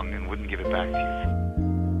bong and wouldn't give it back to you.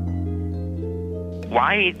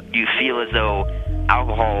 Why do you feel as though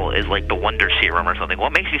alcohol is like the wonder serum or something?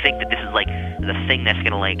 What makes you think that this is like the thing that's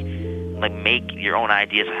gonna like make your own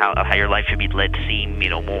ideas of how your life should be led to seem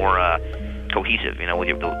more cohesive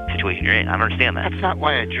with the situation you're in? I don't understand that. That's not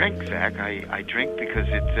why I drink, Zach. I drink because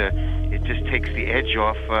it just takes the edge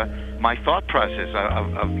off my thought process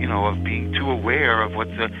of being too aware of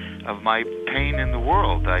of my pain in the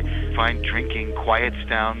world. I find drinking quiets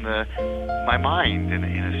down my mind in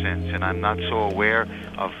a sense, and I'm not so aware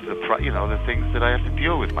of the things that I have to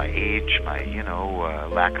deal with, my age, my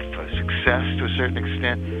lack of success to a certain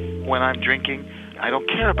extent. When I'm drinking, I don't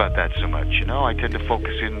care about that so much. I tend to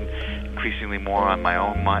focus increasingly more on my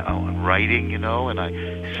own writing, and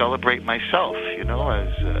I celebrate myself, as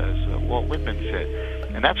Walt Whitman said.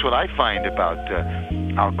 And that's what I find about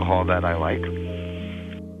alcohol that I like.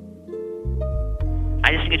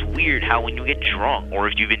 I just think it's weird how when you get drunk, or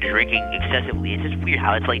if you've been drinking excessively, it's just weird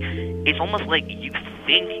how it's almost like you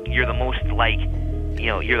think you're the most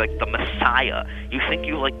you're like the Messiah. You think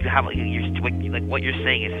you have what you're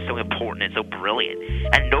saying is so important and so brilliant,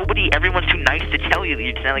 and everyone's too nice to tell you that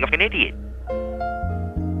you sound like an idiot.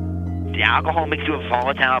 The alcohol makes you a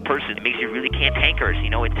volatile person. It makes you really cantankerous.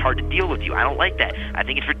 It's hard to deal with you. I don't like that. I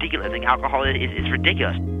think it's ridiculous. I think alcohol is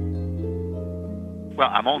ridiculous. Well,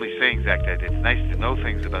 I'm only saying, Zach, that it's nice to know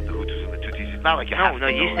things about the Hutus and the Tutsis. It's not like you have to know.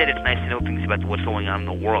 You said it's nice to know things about what's going on in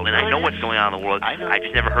the world, and I know what's going on in the world. I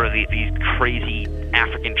just never heard of these crazy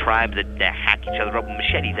African tribes that hack each other up with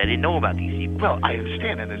machetes. I didn't know about these people. Well, I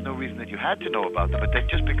understand, and there's no reason that you had to know about them, but then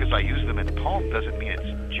just because I use them in a poem doesn't mean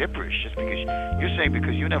it's gibberish. Just because you're saying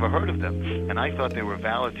because you never heard of them, and I thought they were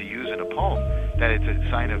valid to use in a poem, that it's a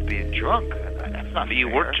sign of being drunk. That's not But you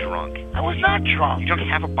fair. were drunk. I was not drunk. You drank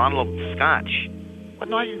half a bottle of scotch. Well,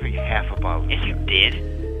 not even half a bottle. Yes, you did.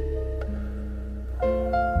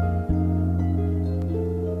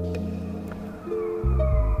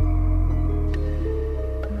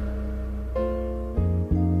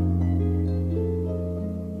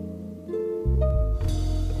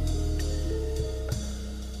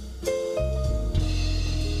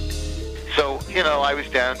 So, I was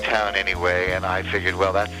downtown anyway, and I figured,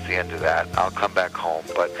 well, that's the end of that. I'll come back home,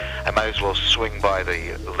 but I might as well swing by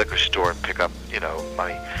the liquor store and pick up,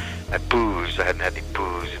 my booze. I hadn't had any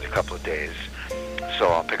booze in a couple of days, so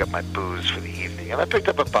I'll pick up my booze for the evening. And I picked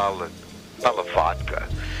up a bottle of vodka.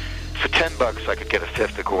 For $10, I could get a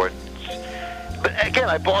fifth of Gordon's. But again,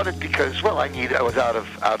 I bought it because, well, I was out of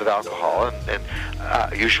alcohol, and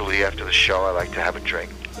usually after the show, I like to have a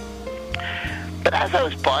drink. But as I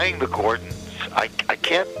was buying the Gordons, I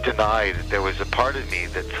can't deny that there was a part of me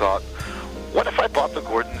that thought, what if I bought the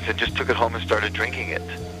Gordons and just took it home and started drinking it?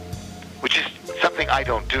 Which is something I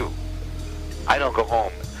don't do. I don't go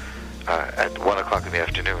home at 1 o'clock in the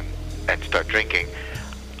afternoon and start drinking.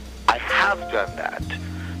 I have done that,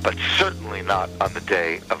 but certainly not on the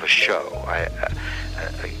day of a show.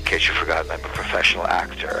 In case you've forgotten, I'm a professional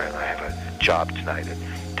actor, and I have a job tonight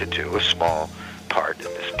to do, a small part in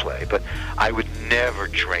this play, but I would never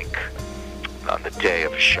drink on the day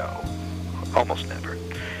of a show. Almost never.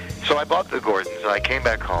 So I bought the Gordons, and I came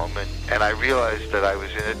back home, and I realized that I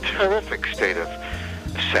was in a terrific state of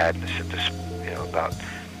sadness at this, about,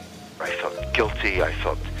 I felt guilty, I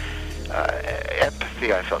felt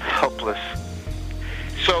empathy, I felt helpless.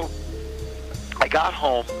 So I got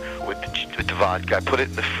home with the vodka, I put it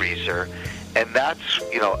in the freezer, and that's,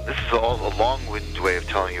 this is all a long-winded way of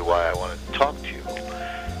telling you why I wanted to talk to you,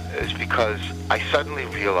 is because I suddenly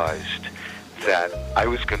realized that I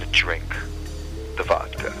was going to drink the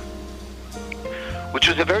vodka, which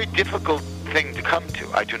was a very difficult thing to come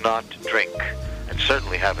to. I do not drink, and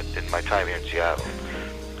certainly haven't in my time here in Seattle.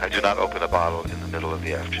 I do not open a bottle in the middle of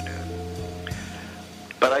the afternoon.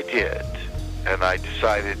 But I did, and I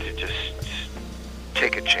decided to just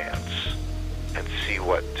take a chance and see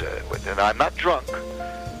what and I'm not drunk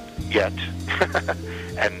yet,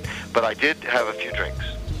 but I did have a few drinks,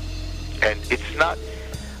 and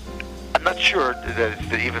I'm not sure that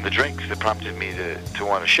it's even the drinks that prompted me to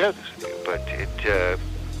want to share this with you,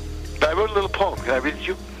 but I wrote a little poem. Can I read it to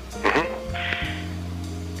you? Mm-hmm.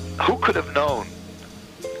 Who could have known,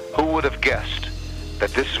 who would have guessed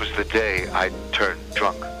that this was the day I'd turned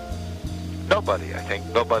drunk? Nobody, I think,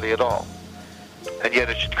 nobody at all. And yet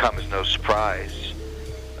it should come as no surprise.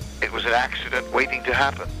 It was an accident waiting to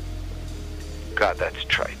happen. God, that's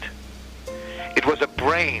trite. It was a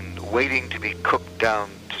brain waiting to be cooked down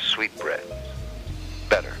to sweetbreads.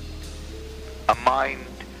 Better. A mind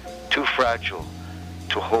too fragile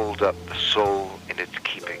to hold up the soul in its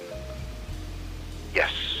keeping.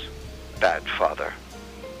 Yes, bad father.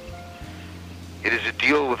 It is a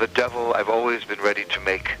deal with the devil I've always been ready to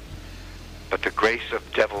make, but the grace of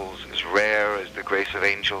devils is rare as the grace of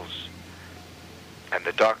angels, and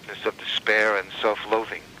the darkness of despair and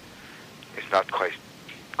self-loathing is not quite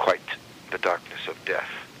the darkness of death.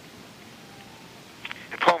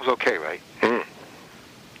 The poem's okay, right? Mm.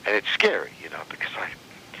 And it's scary, because I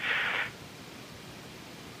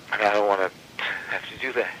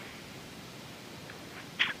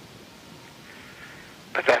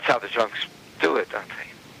But that's how the drunks do it, don't they?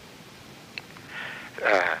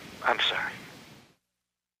 I'm sorry.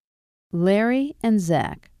 Larry and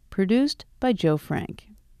Zach, produced by Joe Frank.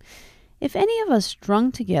 If any of us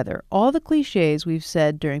strung together all the cliches we've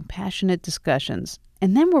said during passionate discussions,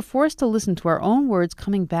 and then were forced to listen to our own words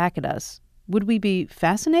coming back at us, would we be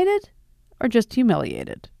fascinated or just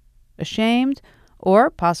humiliated? Ashamed or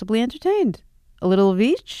possibly entertained? A little of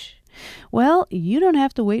each? Well, you don't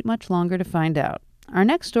have to wait much longer to find out. Our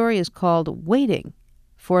next story is called Waiting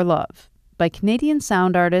for Love by Canadian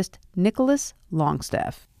sound artist Nicholas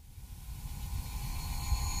Longstaff.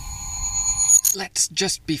 Let's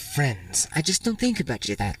just be friends. I just don't think about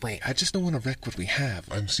you that way. I just don't want to wreck what we have.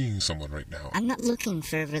 I'm seeing someone right now. I'm not looking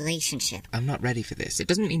for a relationship. I'm not ready for this. It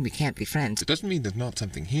doesn't mean we can't be friends. It doesn't mean there's not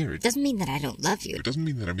something here. It doesn't mean that I don't love you. It doesn't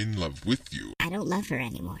mean that I'm in love with you. I don't love her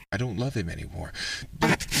anymore. I don't love him anymore.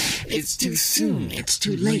 But it's too soon. It's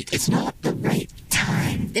too late. It's not the right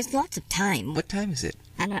time. There's lots of time. What time is it?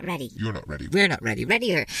 I'm not ready. You're not ready. We're not ready.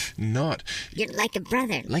 Readier. Not. You're like a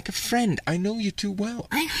brother. Like a friend. I know you too well.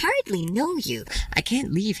 I hardly know you. I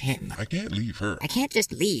can't leave him. I can't leave her. I can't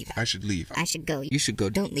just leave. I should leave. I should go. You should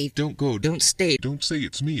go. Don't leave. Don't go. Don't stay. Don't say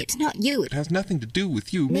it's me. It's not you. It has nothing to do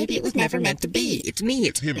with you. Maybe it was never meant to be. It's me.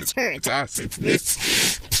 It's him. It's her. It's us. It's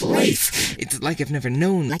this place. It's like I've never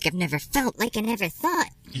known. Like I've never felt. Like I never thought.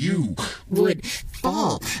 You would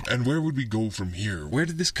fall. And where would we go from here? Where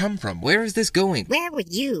did this come from? Where is this going? Where were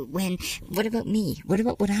you when... What about me? What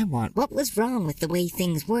about what I want? What was wrong with the way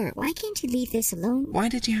things were? Why can't you leave this alone? Why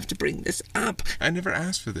did you have to bring this up? I never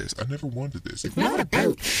asked for this. I never wanted this. It's not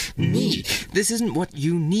about me. This isn't what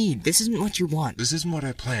you need. This isn't what you want. This isn't what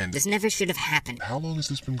I planned. This never should have happened. How long has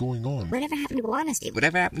this been going on? Whatever happened to honesty?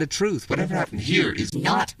 Whatever happened to truth? Whatever happened here is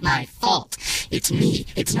not my fault. It's me.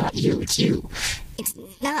 It's not you. It's you. It's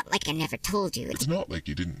not like I never told you. It's not like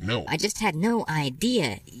you didn't know. I just had no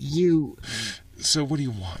idea. You... So what do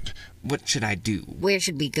you want? What should I do? Where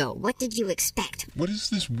should we go? What did you expect? What is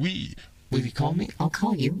this we? Will you call me? I'll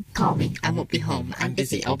call you. Call me. I won't be home. I'm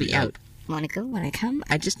busy. I'll be out. Wanna go? Wanna come?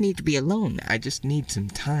 I just need to be alone. I just need some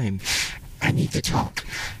time. I need to talk.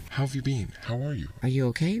 How have you been? How are you? Are you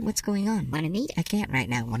okay? What's going on? Wanna meet? I can't right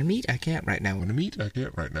now. Wanna meet? I can't right now. Wanna meet? I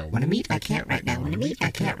can't right now. Wanna meet? I can't right now. Wanna meet?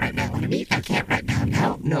 I can't right now. Wanna meet? I can't right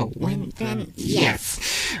now. No. When? Then? Yes.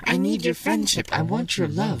 I need your friendship. I want your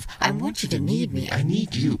love. I want you to need me. I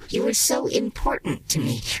need you. You are so important to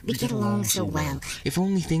me. We get along so well. If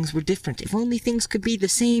only things were different. If only things could be the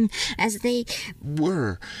same as they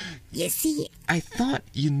were. You see, I thought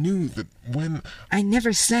you knew that when... I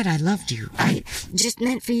never said I loved you. I just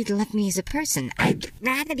meant for you to love me as a person. I'd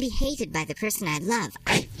rather be hated by the person I love.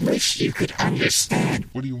 I wish you could understand.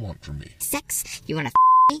 What do you want from me? Sex? You wanna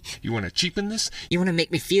me? You wanna cheapen this? You wanna make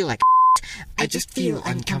me feel like I just feel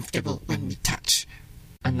uncomfortable when we touch.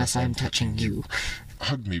 Unless I'm touching you.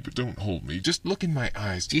 Hug me, but don't hold me. Just look in my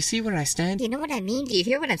eyes. Do you see where I stand? You know what I mean? Do you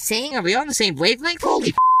hear what I'm saying? Are we on the same wavelength?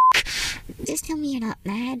 Holy Just tell me you're not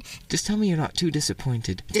mad. Just tell me you're not too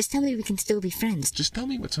disappointed. Just tell me we can still be friends. Just tell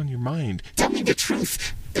me what's on your mind. Tell me the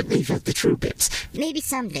truth. But leave out the true bits. Maybe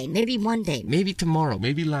someday. Maybe one day. Maybe tomorrow.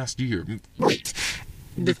 Maybe last year. Wait.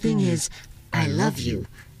 The thing is, I love you.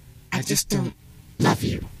 I just don't love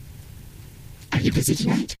you. Are you busy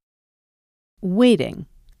tonight? Waiting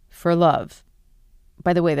for Love.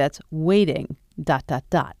 By the way, that's waiting, ...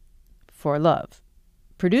 for love.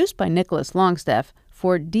 Produced by Nicholas Longstaff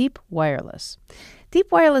for Deep Wireless.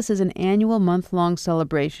 Deep Wireless is an annual month-long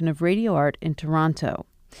celebration of radio art in Toronto.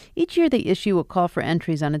 Each year they issue a call for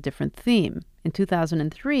entries on a different theme. In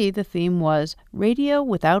 2003, the theme was Radio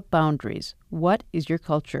Without Boundaries. What is your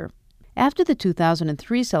culture? After the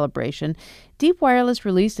 2003 celebration, Deep Wireless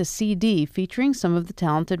released a CD featuring some of the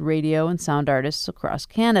talented radio and sound artists across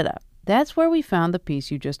Canada. That's where we found the piece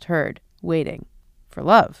you just heard, Waiting for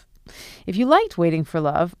Love. If you liked Waiting for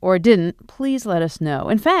Love, or didn't, please let us know.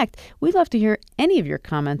 In fact, we'd love to hear any of your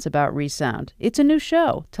comments about Resound. It's a new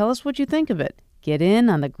show. Tell us what you think of it. Get in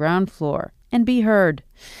on the ground floor and be heard.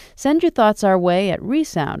 Send your thoughts our way at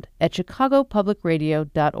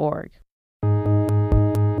resound@chicagopublicradio.org.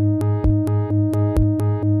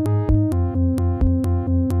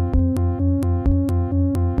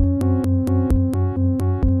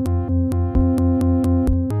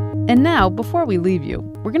 And now, before we leave you,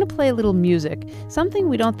 we're going to play a little music, something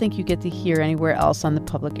we don't think you get to hear anywhere else on the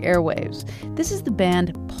public airwaves. This is the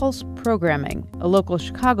band Pulse Programming, a local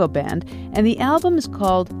Chicago band, and the album is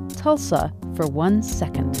called Tulsa for 1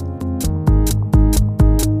 Second.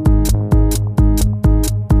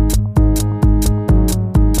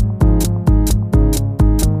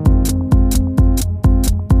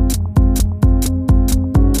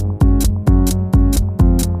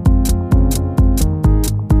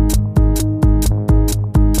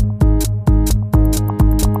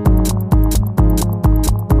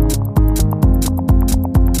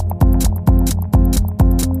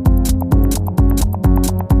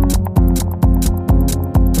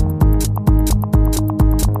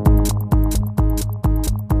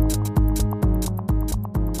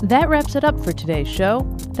 That wraps it up for today's show.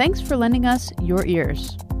 Thanks for lending us your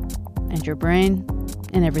ears and your brain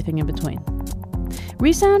and everything in between.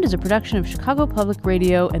 Resound is a production of Chicago Public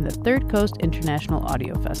Radio and the Third Coast International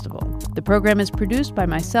Audio Festival. The program is produced by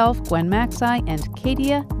myself, Gwen Maxey, and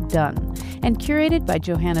Katia Dunn, and curated by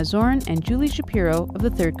Johanna Zorn and Julie Shapiro of the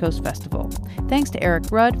Third Coast Festival. Thanks to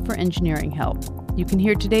Eric Rudd for engineering help. You can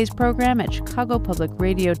hear today's program at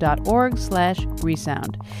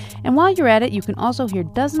chicagopublicradio.org/resound. And while you're at it, you can also hear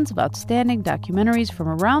dozens of outstanding documentaries from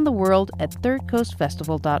around the world at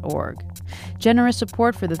thirdcoastfestival.org. Generous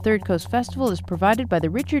support for the Third Coast Festival is provided by the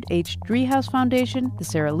Richard H. Driehaus Foundation, the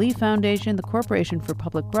Sarah Lee Foundation, the Corporation for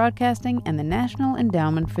Public Broadcasting, and the National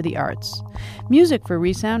Endowment for the Arts. Music for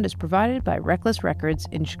Resound is provided by Reckless Records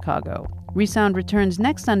in Chicago. Resound returns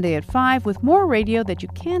next Sunday at 5 with more radio that you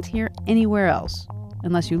can't hear anywhere else,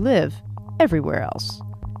 unless you live everywhere else.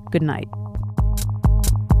 Good night.